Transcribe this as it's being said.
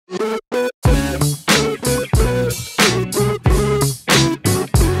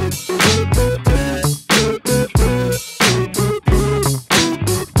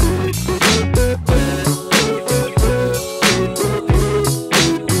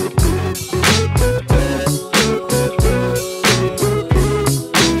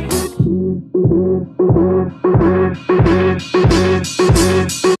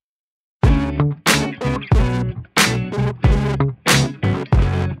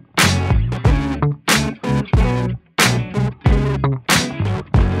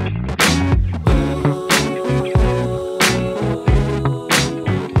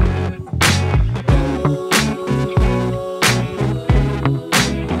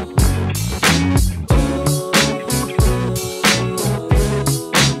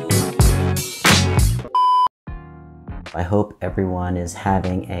I hope everyone is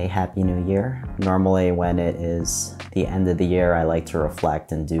having a happy new year. Normally when it is the end of the year, I like to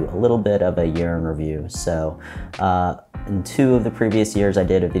reflect and do a little bit of a year in review. So in 2 of the previous years, I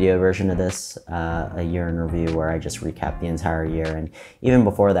did a video version of this, a year in review where I just recap the entire year. And even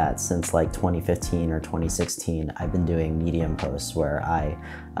before that, since like 2015 or 2016, I've been doing Medium posts where I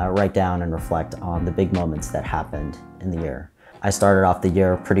write down and reflect on the big moments that happened in the year. I started off the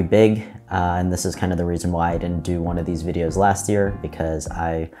year pretty big, and this is kind of the reason why I didn't do one of these videos last year, because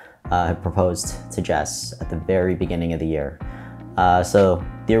I had proposed to Jess at the very beginning of the year. So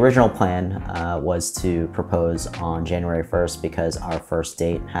the original plan was to propose on January 1st because our first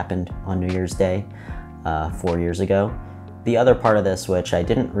date happened on New Year's Day 4 years ago. The other part of this, which I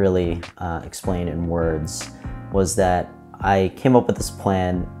didn't really explain in words, was that I came up with this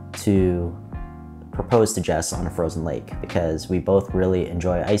plan to propose to Jess on a frozen lake because we both really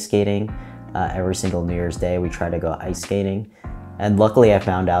enjoy ice skating. Every single New Year's Day we try to go ice skating. And luckily I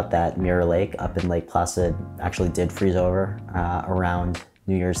found out that Mirror Lake up in Lake Placid actually did freeze over around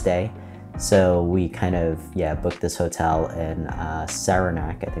New Year's Day. So we kind of, booked this hotel in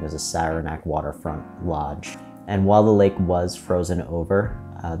Saranac. I think it was a Saranac waterfront lodge. And while the lake was frozen over,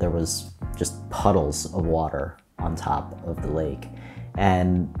 there was just puddles of water on top of the lake.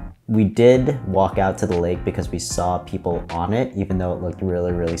 And we did walk out to the lake because we saw people on it, even though it looked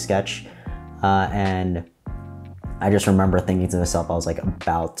really, really sketch. And I just remember thinking to myself, I was like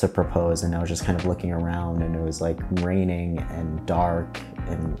about to propose and I was just kind of looking around and it was like raining and dark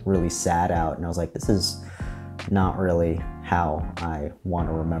and really sad out. And I was like, this is not really how I want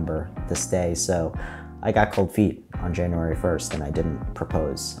to remember this day. So I got cold feet on January 1st and I didn't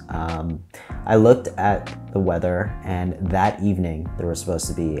propose. I looked at the weather and that evening there was supposed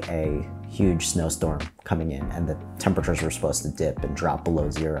to be a huge snowstorm coming in and the temperatures were supposed to dip and drop below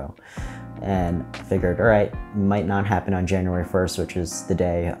 0. And I figured, all right, might not happen on January 1st, which is the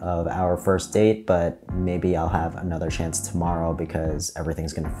day of our first date, but maybe I'll have another chance tomorrow because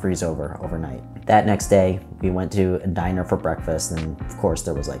everything's gonna freeze over overnight. That next day, we went to a diner for breakfast, and of course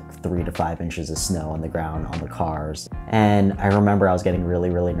there was like 3 to 5 inches of snow on the ground on the cars. And I remember I was getting really,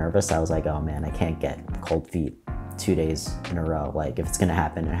 really nervous. I was like, oh man, I can't get cold feet 2 days in a row. Like if it's gonna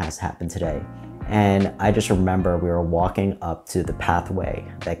happen, it has to happen today. And I just remember we were walking up to the pathway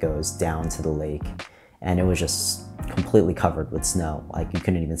that goes down to the lake and it was just completely covered with snow. Like you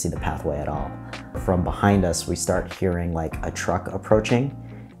couldn't even see the pathway at all. From behind us, we start hearing like a truck approaching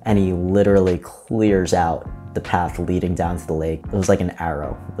and he literally clears out the path leading down to the lake. It was like an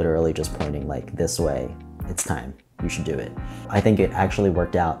arrow, literally just pointing like this way. It's time, you should do it. I think it actually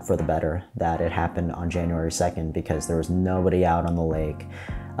worked out for the better that it happened on January 2nd because there was nobody out on the lake.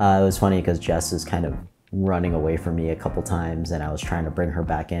 It was funny because Jess is kind of running away from me a couple times and I was trying to bring her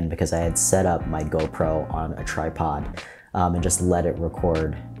back in because I had set up my GoPro on a tripod and just let it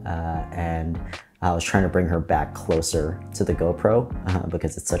record. And I was trying to bring her back closer to the GoPro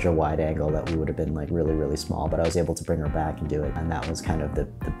because it's such a wide angle that we would have been like really, really small, but I was able to bring her back and do it. And that was kind of the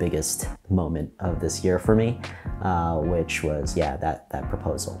biggest moment of this year for me, which was, that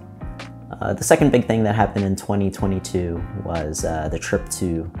proposal. The second big thing that happened in 2022 was the trip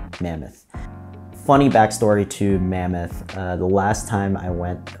to Mammoth. Funny backstory to Mammoth. The last time I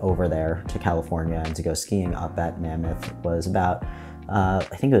went over there to California and to go skiing up at Mammoth was about, I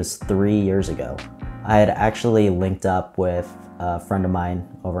think it was 3 years ago. I had actually linked up with a friend of mine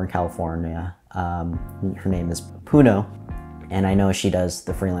over in California. Her name is Puno, and I know she does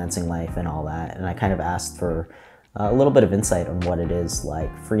the freelancing life and all that, and I kind of asked for a little bit of insight on what it is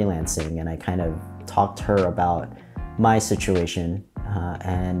like freelancing, and I kind of talked to her about my situation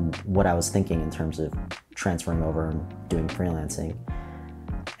and what I was thinking in terms of transferring over and doing freelancing.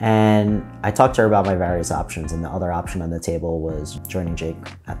 And I talked to her about my various options, and the other option on the table was joining Jake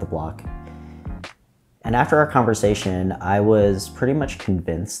at the block. And after our conversation, I was pretty much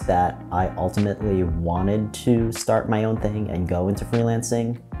convinced that I ultimately wanted to start my own thing and go into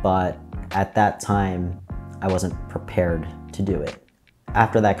freelancing, but at that time, I wasn't prepared to do it.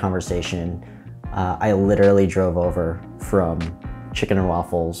 After that conversation, I literally drove over from chicken and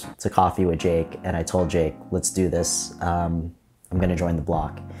waffles to coffee with Jake, and I told Jake, let's do this. I'm gonna join the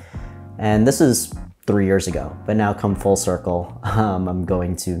block. And this is 3 years ago, but now come full circle. I'm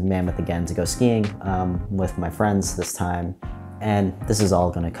going to Mammoth again to go skiing with my friends this time. And this is all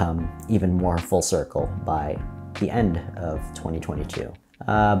gonna come even more full circle by the end of 2022.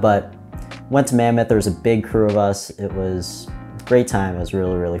 But went to Mammoth, there was a big crew of us. It was a great time, it was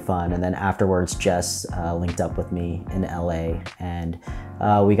really, really fun. And then afterwards, Jess linked up with me in LA and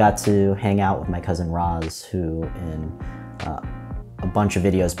we got to hang out with my cousin Roz, who in a bunch of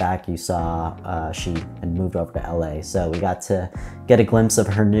videos back, you saw she had moved over to LA. So we got to get a glimpse of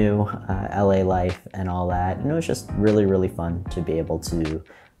her new LA life and all that. And it was just really, really fun to be able to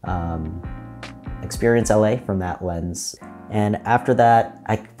experience LA from that lens. And after that,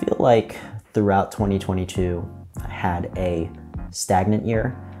 I feel like throughout 2022, I had a stagnant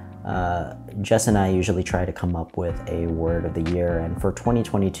year. Jess and I usually try to come up with a word of the year, and for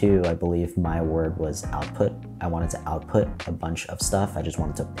 2022, I believe my word was output. I wanted to output a bunch of stuff. I just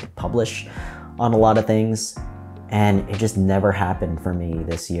wanted to publish on a lot of things, and it just never happened for me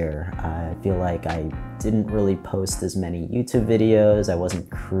this year. I feel like I didn't really post as many YouTube videos. I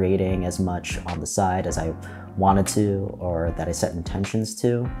wasn't creating as much on the side as I wanted to, or that I set intentions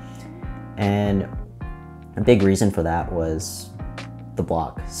to. And a big reason for that was the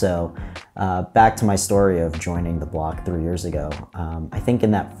blog. So back to my story of joining the blog 3 years ago. I think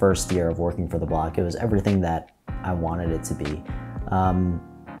in that first year of working for the blog, it was everything that I wanted it to be.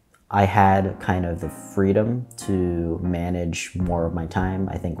 I had kind of the freedom to manage more of my time.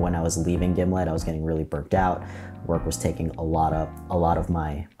 I think when I was leaving Gimlet, I was getting really burnt out. Work was taking a lot of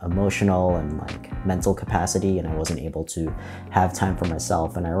my emotional and like mental capacity, and I wasn't able to have time for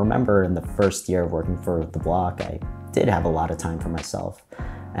myself. And I remember in the first year of working for the blog, I did have a lot of time for myself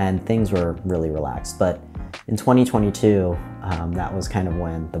and things were really relaxed. But in 2022, that was kind of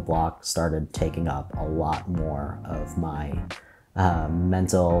when the blog started taking up a lot more of my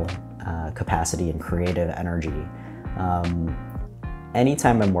mental capacity and creative energy.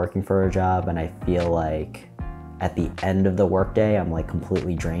 Anytime I'm working for a job and I feel like at the end of the workday I'm like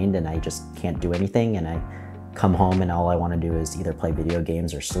completely drained and I just can't do anything, and I come home and all I want to do is either play video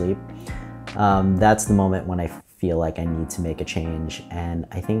games or sleep, that's the moment when I feel like I need to make a change. And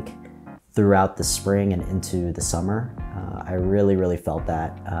I think throughout the spring and into the summer, I really felt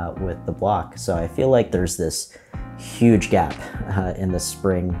that with the blog. So I feel like there's this huge gap in the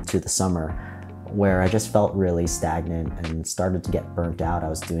spring to the summer where I just felt really stagnant and started to get burnt out. I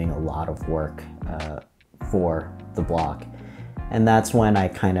was doing a lot of work for the blog. And that's when I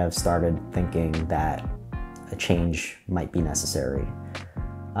kind of started thinking that a change might be necessary.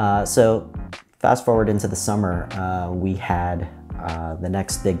 So fast forward into the summer, we had the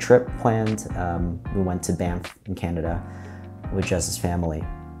next big trip planned. We went to Banff in Canada with Jess's family.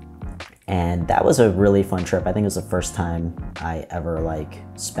 And that was a really fun trip. I think it was the first time I ever like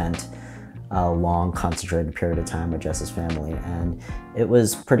spent a long concentrated period of time with Jess's family. And it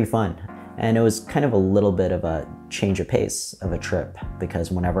was pretty fun. And it was kind of a little bit of a change of pace of a trip,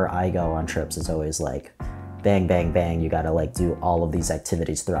 because whenever I go on trips, it's always like bang, bang, bang. You gotta like do all of these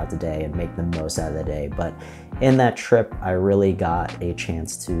activities throughout the day and make the most out of the day. But in that trip, I really got a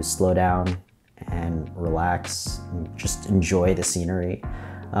chance to slow down and relax, and just enjoy the scenery.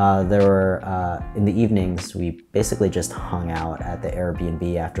 There were, in the evenings, we basically just hung out at the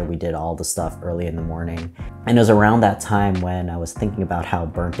Airbnb after we did all the stuff early in the morning. And it was around that time when I was thinking about how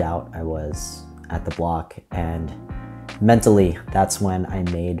burnt out I was at the block, and mentally, that's when I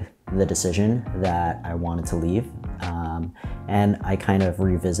made the decision that I wanted to leave. And I kind of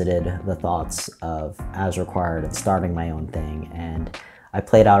revisited the thoughts of as required and starting my own thing. And I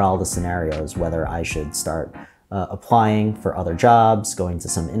played out all the scenarios, whether I should start applying for other jobs, going to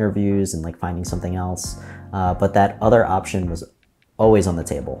some interviews and like finding something else. But that other option was always on the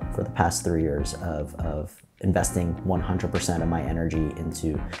table for the past 3 years of investing 100% of my energy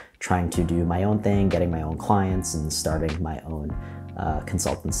into trying to do my own thing, getting my own clients, and starting my own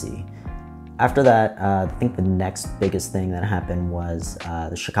consultancy. After that, I think the next biggest thing that happened was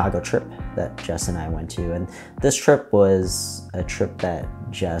the Chicago trip that Jess and I went to. And this trip was a trip that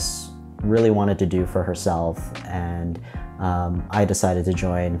Jess really wanted to do for herself, and I decided to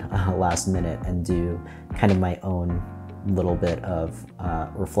join last minute and do kind of my own little bit of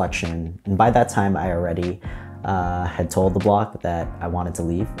reflection. And by that time, I already had told the blog that I wanted to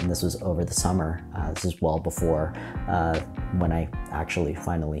leave, and this was over the summer. This is well before when I actually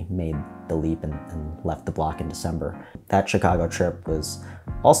finally made the leap and left the blog in December. That Chicago trip was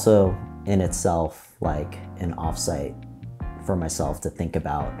also in itself like an offsite for myself to think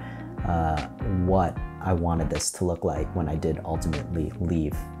about what I wanted this to look like when I did ultimately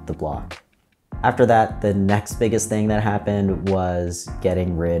leave the blog. After that, the next biggest thing that happened was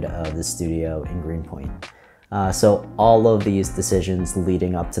getting rid of the studio in Greenpoint. So all of these decisions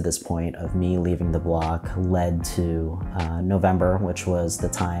leading up to this point of me leaving the blog led to November, which was the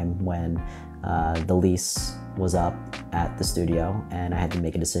time when the lease was up at the studio, and I had to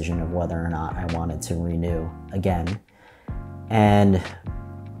make a decision of whether or not I wanted to renew again. And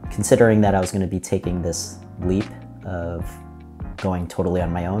considering that I was going to be taking this leap of going totally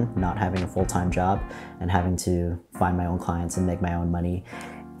on my own, not having a full-time job and having to find my own clients and make my own money,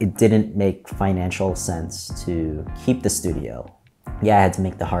 it didn't make financial sense to keep the studio. Yeah, I had to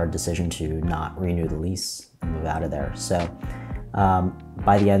make the hard decision to not renew the lease and move out of there. So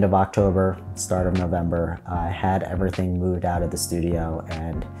by the end of October, start of November, I had everything moved out of the studio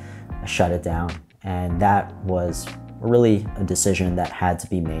and I shut it down. And that was really a decision that had to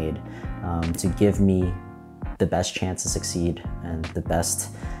be made to give me the best chance to succeed and the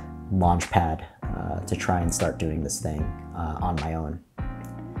best launch pad to try and start doing this thing on my own.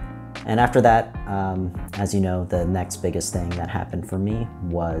 And after that, as you know, the next biggest thing that happened for me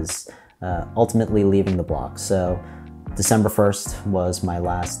was ultimately leaving the block. So December 1st was my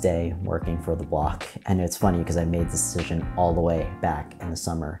last day working for the block. And it's funny because I made the decision all the way back in the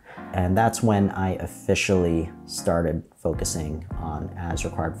summer. And that's when I officially started focusing on As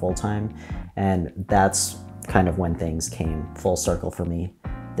Required full-time. And that's kind of when things came full circle for me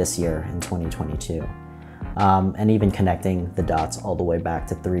this year in 2022. And even connecting the dots all the way back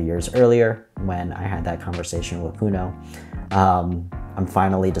to 3 years earlier when I had that conversation with Puno, I'm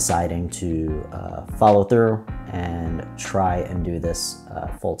finally deciding to follow through and try and do this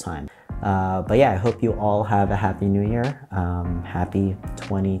full time. But yeah, I hope you all have a happy new year, happy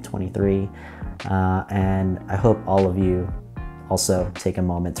 2023, and I hope all of you also take a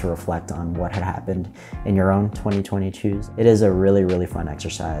moment to reflect on what had happened in your own 2022s. It is a really, really fun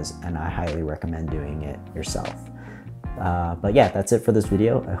exercise and I highly recommend doing it yourself. But yeah, that's it for this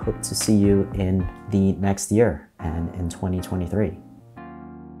video. I hope to see you in the next year and in 2023.